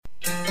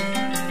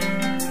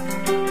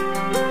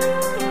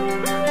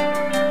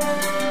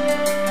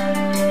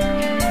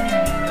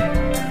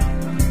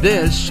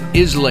This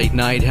is Late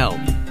Night Health.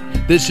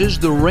 This is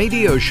the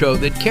radio show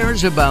that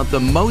cares about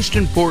the most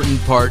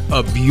important part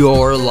of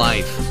your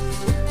life,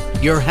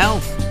 your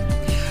health.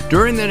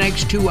 During the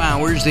next 2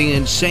 hours, the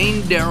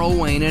insane Daryl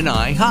Wayne and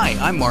hi,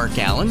 I'm Mark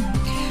Alyn.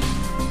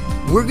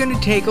 We're going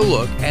to take a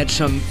look at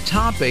some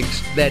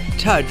topics that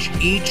touch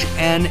each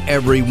and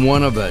every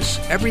one of us.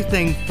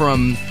 Everything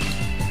from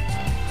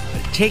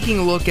taking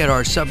a look at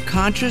our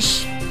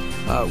subconscious.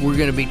 We're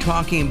going to be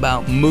talking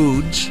about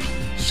moods.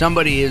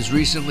 Somebody has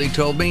recently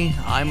told me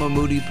I'm a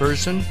moody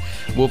person.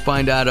 We'll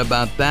find out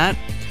about that.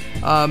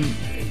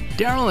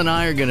 Daryl and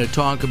I are going to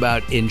talk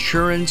about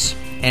insurance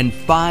and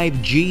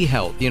 5G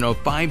health. You know,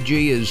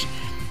 5G is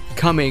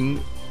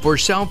coming for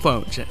cell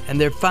phones,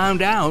 and they've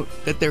found out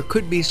that there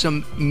could be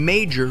some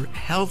major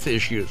health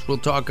issues. We'll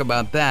talk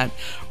about that.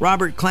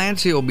 Robert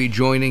Clancy will be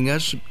joining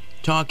us,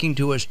 talking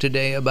to us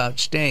today about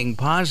staying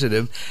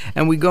positive.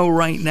 And we go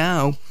right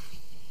now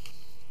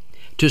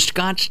to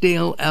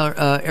Scottsdale,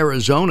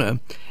 Arizona,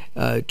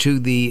 to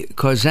the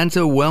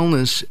Causenta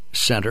Wellness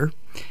Center.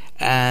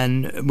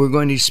 And we're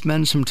going to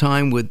spend some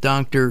time with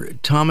Dr.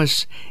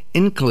 Thomas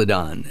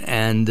Incledon.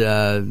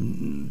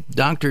 And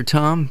Dr.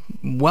 Tom,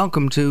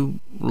 welcome to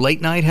Late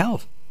Night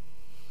Health.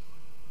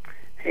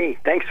 Hey,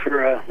 thanks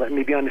for letting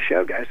me be on the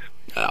show, guys.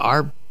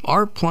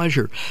 Our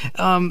pleasure.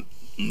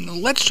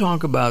 Let's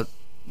talk about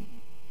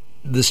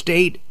the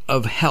state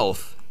of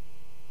health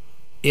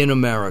in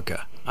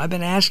America. I've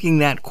been asking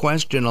that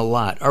question a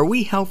lot. Are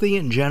we healthy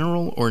in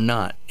general or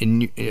not,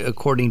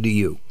 according to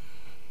you?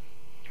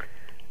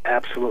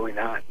 Absolutely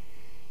not.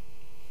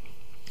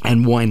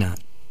 And why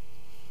not?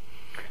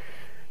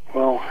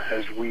 Well,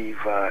 as we've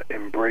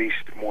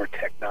embraced more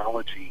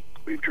technology,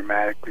 we've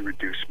dramatically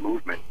reduced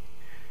movement.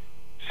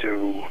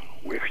 So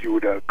if you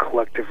were to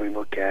collectively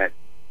look at,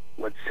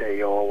 let's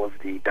say, all of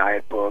the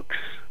diet books,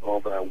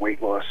 all the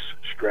weight loss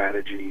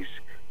strategies,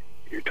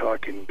 you're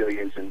talking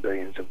billions and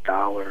billions of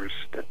dollars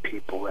that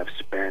people have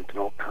spent in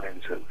all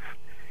kinds of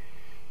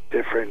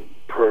different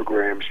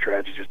programs,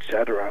 strategies,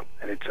 etc.,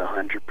 and it's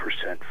 100%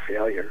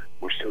 failure.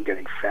 We're still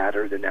getting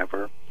fatter than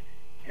ever,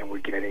 and we're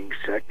getting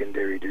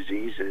secondary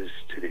diseases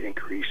to the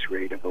increased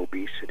rate of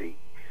obesity.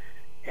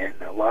 And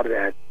a lot of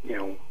that,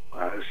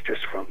 is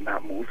just from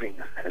not moving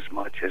as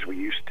much as we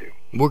used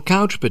to. We're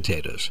couch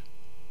potatoes.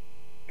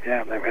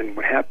 Yeah, and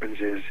what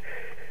happens is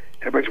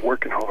everybody's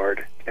working hard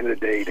at the end of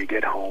the day to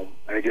get home,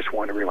 and they just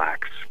want to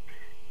relax.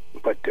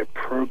 But they're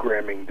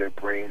programming their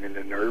brain and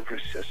the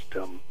nervous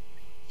system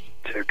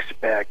to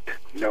expect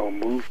no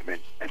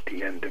movement at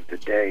the end of the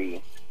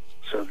day,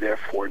 so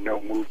therefore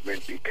no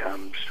movement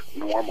becomes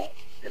normal,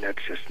 and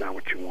that's just not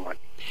what you want.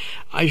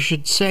 I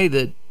should say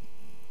that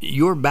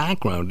your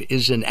background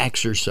is in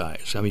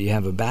exercise. I mean, you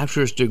have a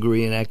bachelor's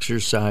degree in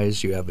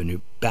exercise, you have a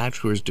new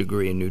bachelor's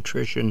degree in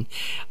nutrition,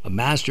 a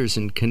master's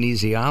in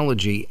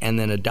kinesiology, and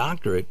then a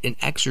doctorate in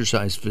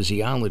exercise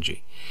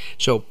physiology.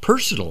 So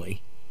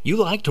personally, you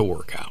like to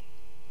work out.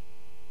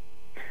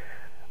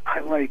 I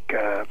like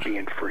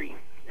being free.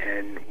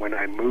 And when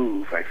I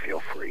move, I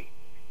feel free.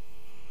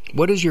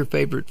 What is your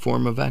favorite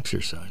form of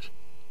exercise?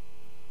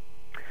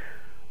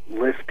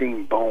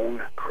 Lifting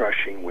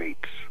bone-crushing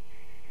weights.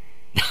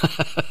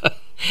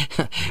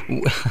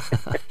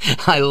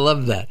 I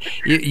love that.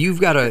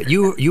 You've got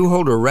you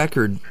hold a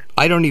record.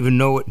 I don't even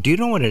know. Do you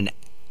know what an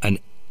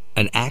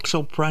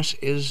axle press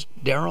is,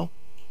 Daryl?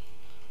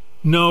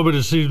 No, but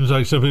it seems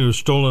like something was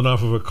stolen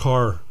off of a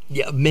car.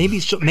 Yeah, maybe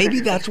so.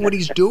 Maybe that's what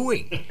he's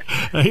doing.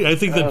 I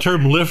think the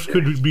term lift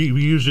could be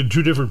used in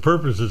two different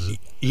purposes.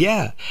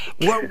 Yeah.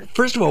 Well,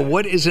 first of all,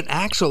 what is an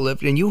axle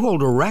lift? And you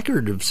hold a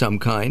record of some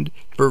kind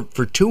for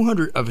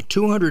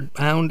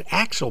 200-pound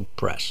axle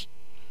press.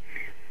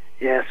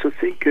 Yeah. So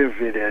think of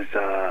it as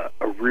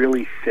a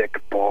really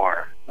thick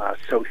bar,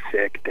 so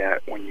thick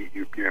that when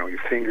your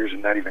fingers are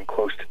not even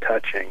close to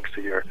touching,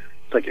 so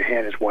it's like your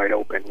hand is wide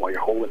open while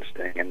you're holding this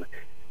thing. And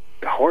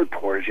the hard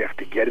part is you have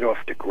to get it off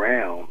the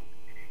ground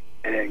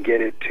and then get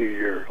it to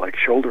your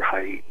shoulder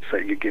height so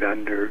that you get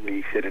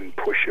underneath it and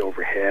push it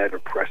overhead or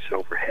press it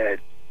overhead.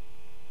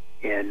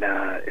 And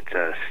it's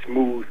a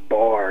smooth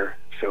bar,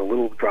 so a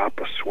little drop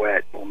of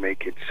sweat will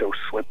make it so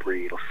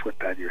slippery it'll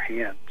slip out of your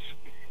hands.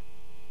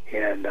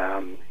 And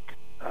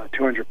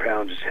 200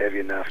 pounds is heavy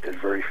enough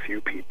that very few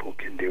people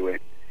can do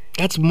it.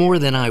 That's more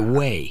than I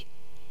weigh.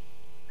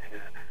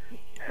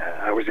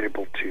 I was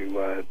able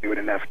to do it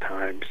enough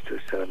times to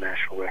set a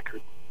national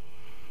record.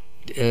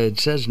 It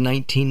says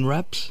 19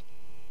 reps?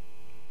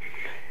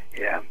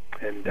 Yeah,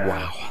 and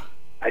wow.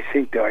 I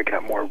think, though, I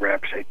got more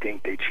reps. I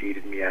think they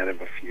cheated me out of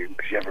a few,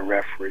 because you have a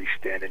referee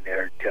standing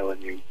there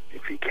telling you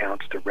if he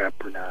counts the rep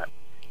or not.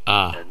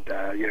 And,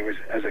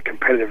 as a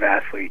competitive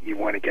athlete, you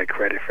want to get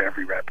credit for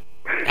every rep.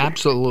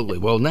 Absolutely.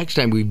 Well, next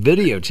time we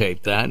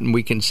videotape that, and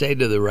we can say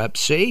to the rep,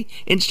 see,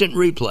 instant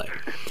replay.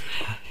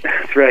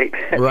 That's right.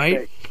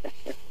 Right?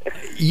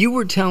 You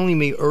were telling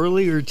me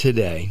earlier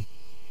today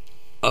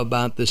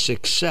about the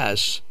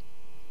success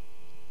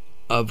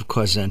of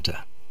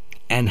Causenta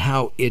and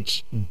how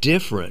it's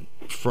different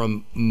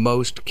from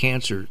most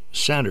cancer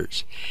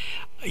centers.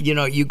 You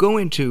know, you go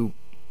into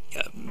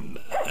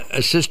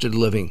assisted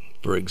living,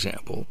 for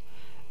example,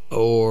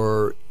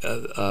 or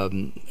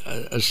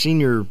a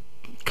senior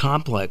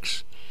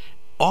complex,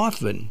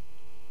 often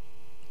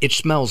it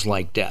smells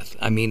like death.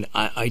 I mean,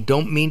 I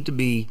don't mean to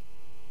be,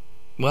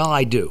 well,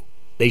 I do.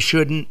 They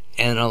shouldn't,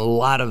 and a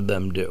lot of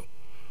them do.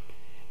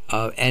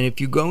 And if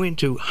you go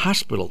into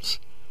hospitals,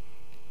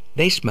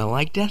 they smell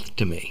like death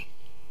to me.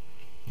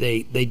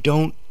 They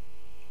don't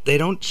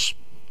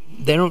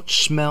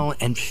smell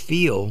and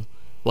feel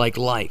like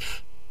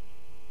life.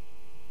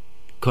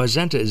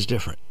 Causenta is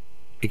different.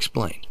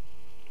 Explain.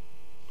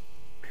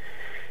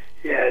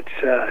 Yeah,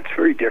 it's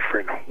very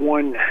different.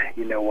 One,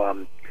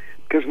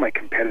 because of my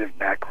competitive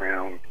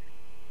background,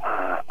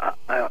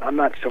 I'm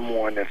not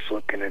someone that's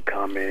looking to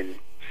come in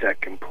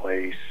second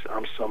place.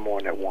 I'm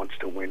someone that wants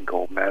to win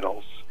gold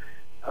medals.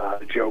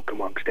 The joke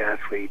amongst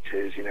athletes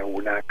is,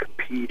 we're not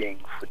competing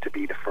to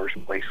be the first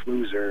place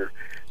loser,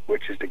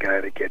 which is the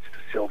guy that gets the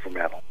silver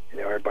medal.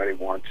 Everybody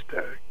wants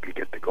to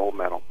get the gold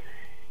medal.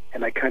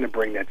 And I kind of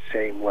bring that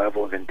same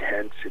level of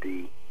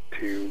intensity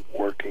to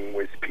working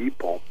with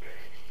people.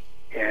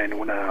 And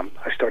when I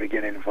started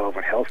getting involved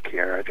in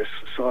healthcare, I just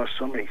saw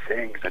so many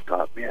things. I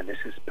thought, man, this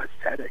is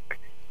pathetic.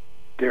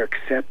 They're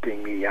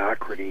accepting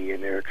mediocrity,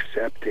 and they're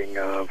accepting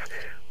of,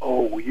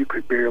 oh, well, you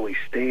could barely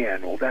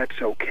stand. Well,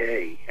 that's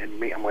okay. And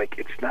me, I'm like,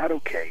 it's not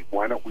okay.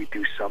 Why don't we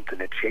do something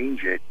to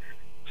change it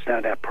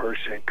so that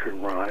person could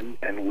run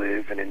and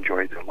live and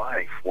enjoy their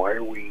life? Why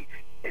are we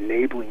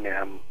enabling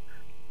them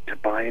to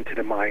buy into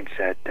the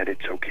mindset that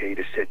it's okay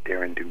to sit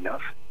there and do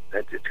nothing?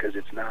 It's because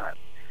it's not.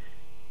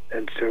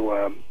 And so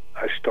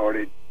I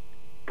started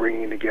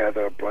bringing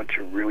together a bunch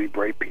of really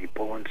bright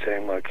people and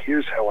saying, look,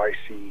 here's how I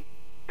see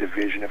the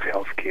vision of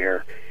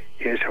healthcare.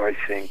 Here's how I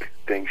think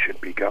things should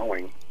be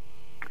going.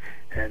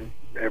 And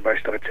everybody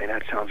started saying,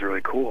 that sounds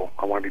really cool.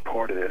 I want to be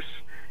part of this.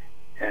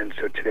 And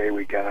so today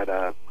we got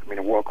a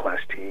world-class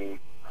team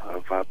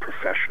of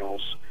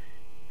professionals,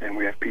 and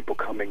we have people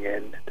coming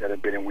in that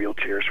have been in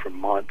wheelchairs for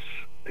months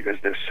because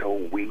they're so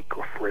weak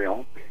or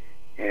frail,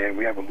 and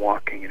we have them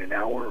walking in an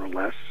hour or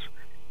less,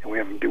 and we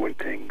have them doing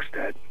things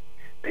that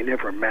they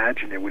never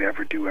imagined they would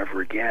ever do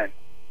ever again.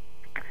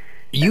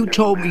 You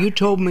told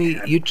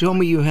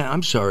me you had.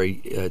 I'm sorry,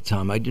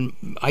 Tom. I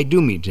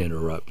do mean to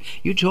interrupt.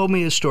 You told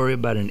me a story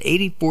about an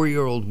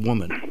 84-year-old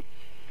woman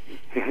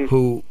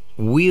who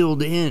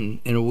wheeled in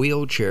a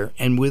wheelchair,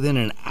 and within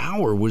an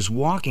hour was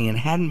walking and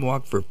hadn't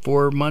walked for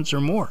 4 months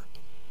or more.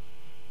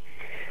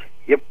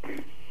 Yep.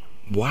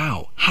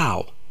 Wow.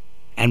 How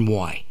and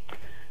why?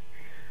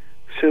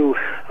 So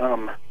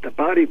the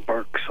body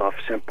works off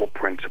simple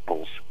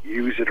principles: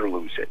 use it or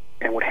lose it.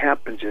 And what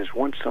happens is,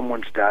 once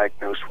someone's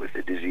diagnosed with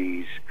a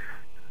disease,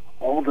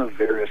 all the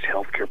various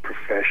healthcare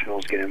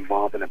professionals get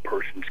involved in a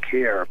person's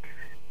care.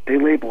 They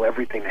label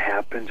everything that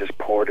happens as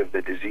part of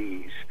the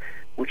disease,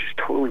 which is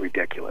totally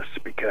ridiculous,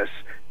 because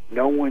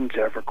no one's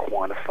ever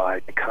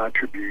quantified the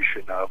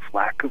contribution of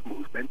lack of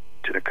movement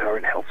to the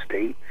current health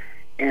state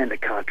and the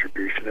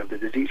contribution of the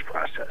disease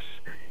process.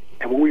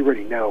 And what we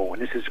already know,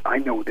 and I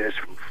know this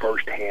from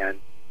firsthand,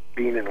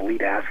 being an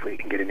elite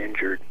athlete and getting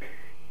injured,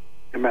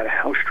 no matter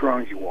how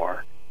strong you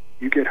are,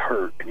 you get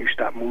hurt and you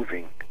stop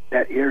moving,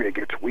 that area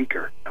gets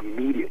weaker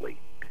immediately.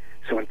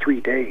 So in 3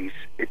 days,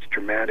 it's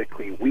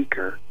dramatically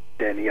weaker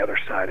than the other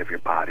side of your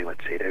body,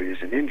 let's say, that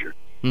isn't injured.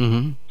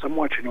 Mm-hmm. So I'm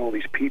watching all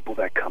these people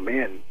that come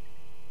in,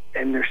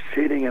 and they're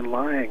sitting and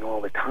lying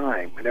all the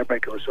time, and everybody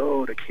goes,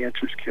 oh, the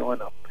cancer's killing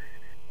them.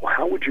 Well,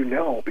 how would you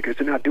know? Because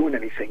they're not doing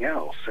anything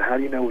else. So how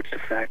do you know it's the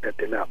fact that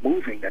they're not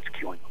moving that's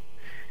killing them?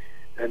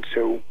 And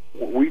so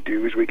what we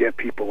do is we get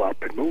people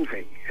up and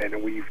moving,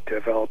 and we've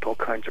developed all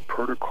kinds of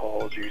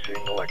protocols using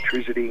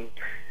electricity,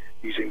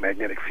 using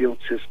magnetic field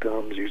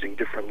systems, using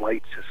different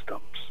light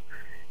systems.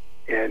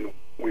 And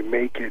we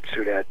make it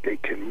so that they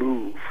can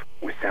move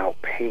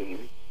without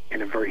pain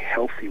in a very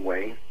healthy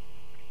way.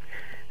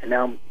 And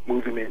now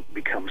movement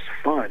becomes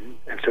fun,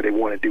 and so they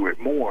want to do it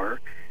more.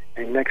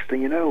 And next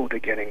thing you know, they're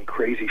getting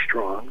crazy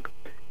strong,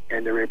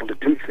 and they're able to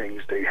do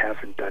things they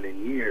haven't done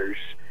in years.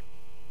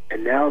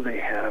 And now they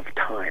have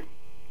time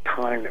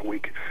that we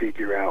can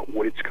figure out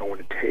what it's going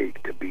to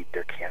take to beat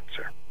their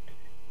cancer.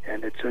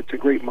 And it's a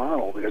great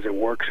model because it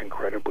works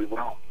incredibly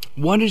well.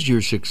 What is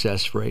your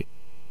success rate?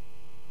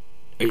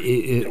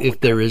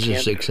 If there is a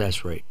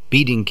success rate,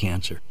 beating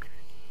cancer.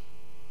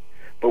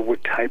 But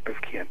what type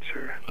of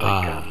cancer? So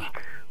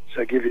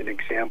I'll give you an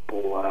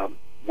example.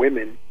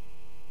 Women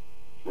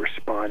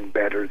respond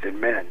better than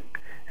men.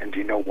 And do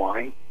you know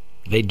why?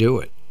 They do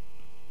it.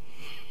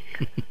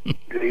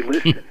 They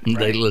listen. Right?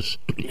 They listen.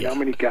 You know how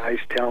many guys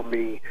tell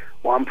me,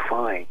 well, I'm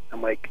fine.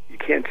 I'm like, you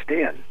can't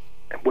stand.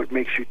 And what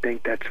makes you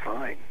think that's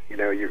fine?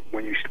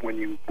 When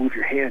you move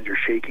your hands, you're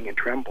shaking and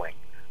trembling.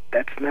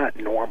 That's not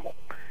normal.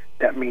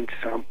 That means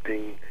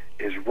something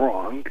is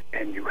wrong,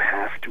 and you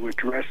have to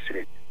address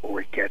it,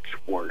 or it gets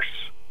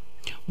worse.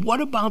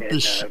 What about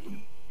this?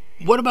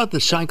 What about the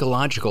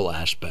psychological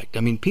aspect?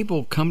 I mean,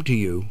 people come to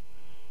you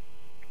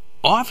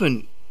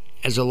often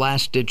as a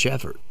last-ditch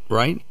effort,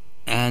 right?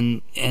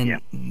 And yeah.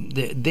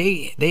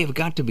 They have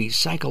got to be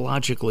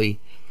psychologically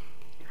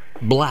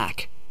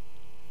black.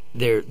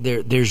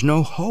 There's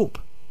no hope,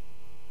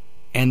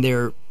 and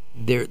they're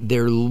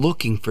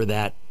looking for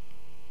that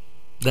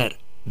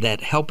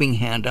helping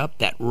hand up,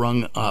 that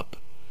rung up.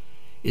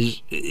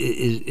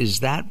 Is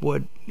that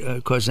what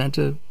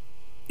Causenta?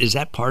 Is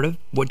that part of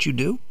what you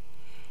do?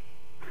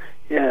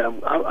 Yeah,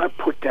 I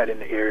put that in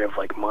the area of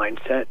like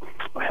mindset,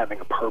 having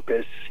a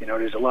purpose.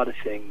 There's a lot of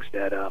things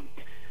that,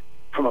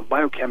 from a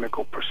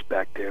biochemical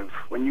perspective,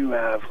 when you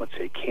have, let's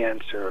say,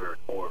 cancer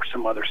or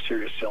some other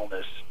serious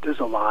illness, there's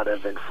a lot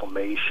of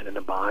inflammation in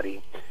the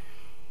body.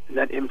 And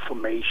that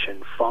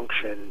inflammation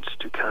functions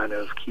to kind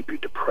of keep you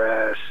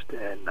depressed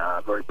and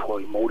very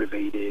poorly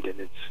motivated. And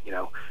it's,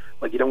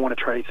 like you don't want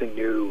to try anything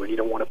new and you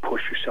don't want to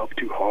push yourself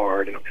too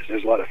hard. And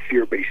there's a lot of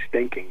fear-based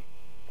thinking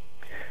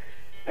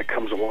that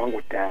comes along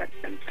with that.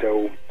 And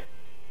so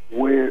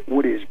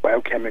what is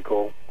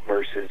biochemical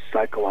versus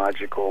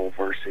psychological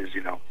versus,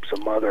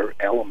 some other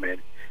element,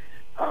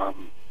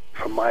 from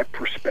my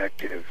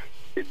perspective,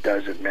 it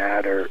doesn't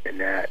matter in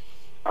that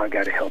I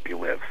got to help you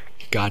live.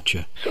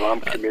 Gotcha. So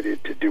I'm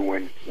committed to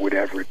doing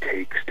whatever it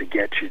takes to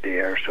get you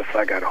there. So if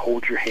I got to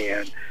hold your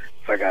hand,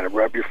 if I got to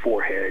rub your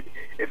forehead,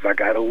 if I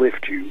got to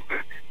lift you,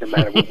 no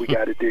matter what we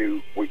got to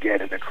do, we're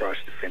getting across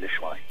the finish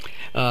line.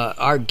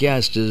 Our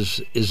guest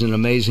is an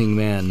amazing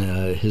man.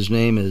 His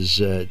name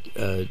is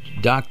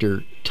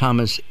Dr.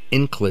 Thomas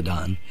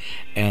Incledon,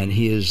 and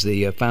he is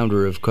the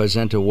founder of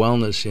Causenta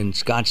Wellness in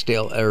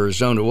Scottsdale,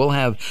 Arizona. We'll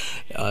have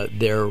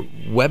their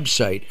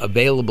website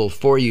available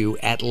for you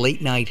at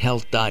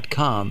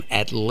latenighthealth.com.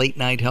 At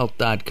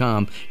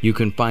latenighthealth.com, you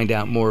can find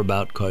out more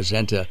about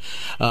Causenta.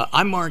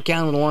 I'm Mark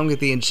Alyn, along with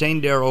the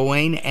insane Daryl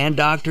Wayne and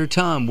Dr.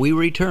 Tom. We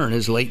return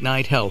as Late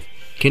Night Health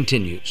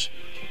continues.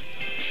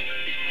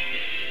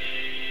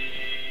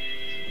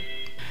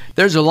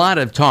 There's a lot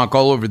of talk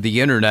all over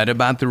the internet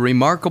about the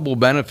remarkable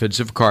benefits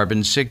of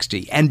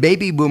Carbon-60, and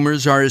baby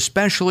boomers are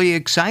especially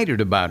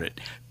excited about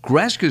it.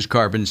 Greska's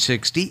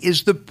Carbon-60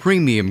 is the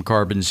premium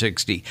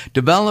Carbon-60,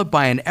 developed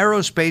by an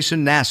aerospace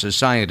and NASA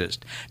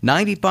scientist.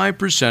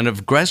 95%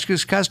 of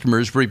Greska's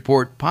customers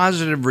report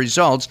positive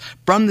results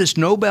from this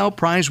Nobel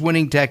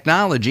Prize-winning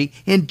technology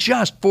in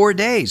just 4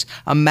 days.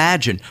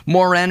 Imagine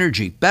more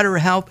energy, better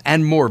health,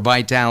 and more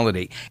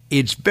vitality.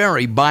 It's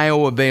very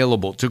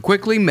bioavailable to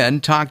quickly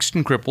mend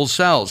toxin-crippled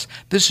cells.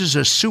 This is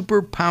a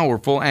super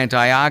powerful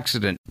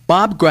antioxidant.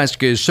 Bob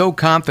Greska is so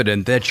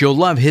confident that you'll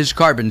love his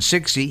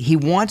Carbon-60, he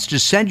wants to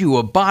send you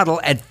a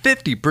bottle at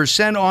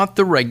 50% off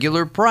the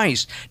regular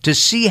price to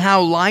see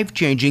how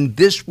life-changing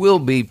this will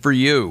be for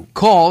you.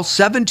 Call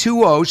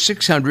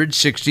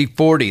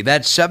 720-600-6040.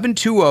 That's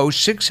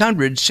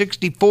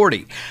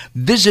 720-600-6040.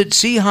 Visit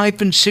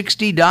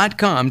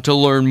c-60.com to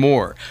learn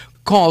more.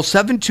 Call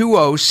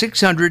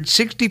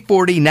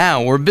 720-600-6040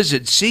 now or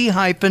visit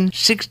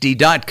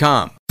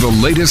c-60.com. The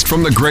latest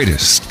from the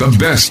greatest, the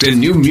best in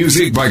new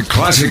music by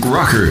classic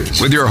rockers,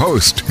 with your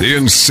host, the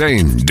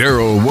insane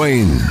Daryl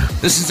Wayne.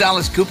 This is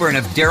Alice Cooper, and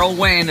if Daryl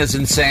Wayne is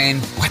insane,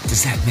 what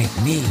does that make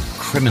me?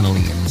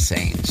 Criminally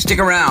insane. Stick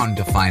around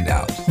to find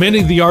out.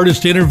 Many of the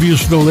artist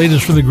interviews for the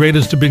latest from the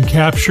greatest have been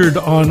captured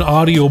on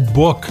audio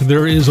book.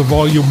 There is a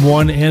Volume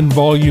 1 and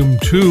Volume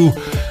 2.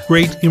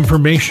 Great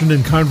information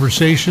and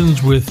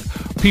conversations with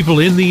people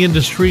in the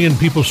industry and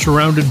people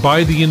surrounded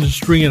by the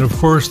industry, and of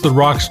course the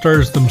rock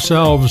stars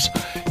themselves.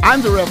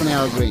 I'm the Reverend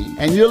Al Green,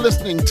 and you're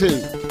listening to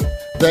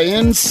the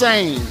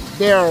insane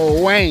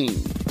Daryl Wayne.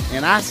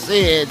 And I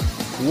said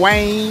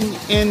Wayne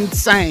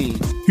Insane.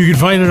 You can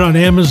find it on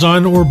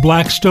Amazon or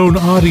Blackstone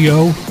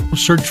Audio.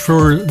 Search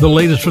for the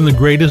latest from the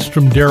greatest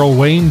from Daryl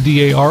Wayne,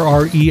 Darrell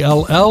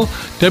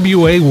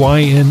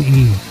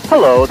Wayne.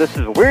 Hello, this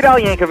is Weird Al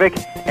Yankovic,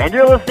 and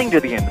you're listening to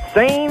the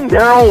insane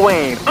Daryl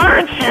Wayne,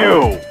 aren't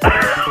you?